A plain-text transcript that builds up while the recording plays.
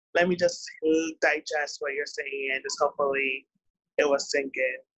let me just digest what you're saying and just hopefully it will sink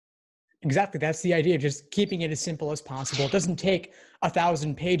in. Exactly. That's the idea. Just keeping it as simple as possible. It doesn't take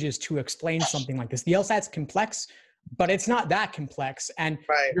 1,000 pages to explain something like this. The LSAT's complex, but it's not that complex. And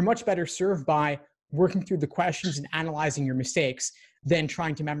Right. you're much better served by working through the questions and analyzing your mistakes than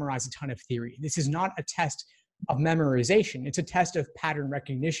trying to memorize a ton of theory. This is not a test of memorization. It's a test of pattern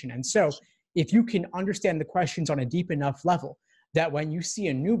recognition. And so if you can understand the questions on a deep enough level that when you see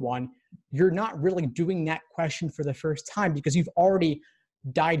a new one, you're not really doing that question for the first time because you've already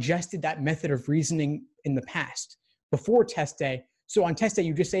digested that method of reasoning in the past before test day. So on test day,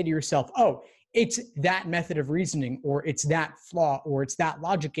 you just say to yourself, oh, it's that method of reasoning, or it's that flaw, or it's that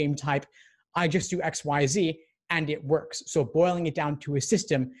logic game type. I just do X, Y, Z, and it works. So boiling it down to a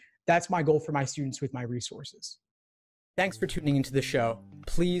system, that's my goal for my students with my resources. Thanks for tuning into the show.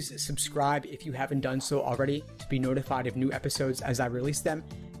 Please subscribe if you haven't done so already to be notified of new episodes as I release them.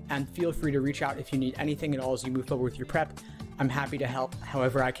 And feel free to reach out if you need anything at all as you move forward with your prep. I'm happy to help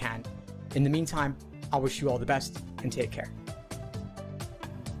however I can. In the meantime, I'll wish you all the best and take care.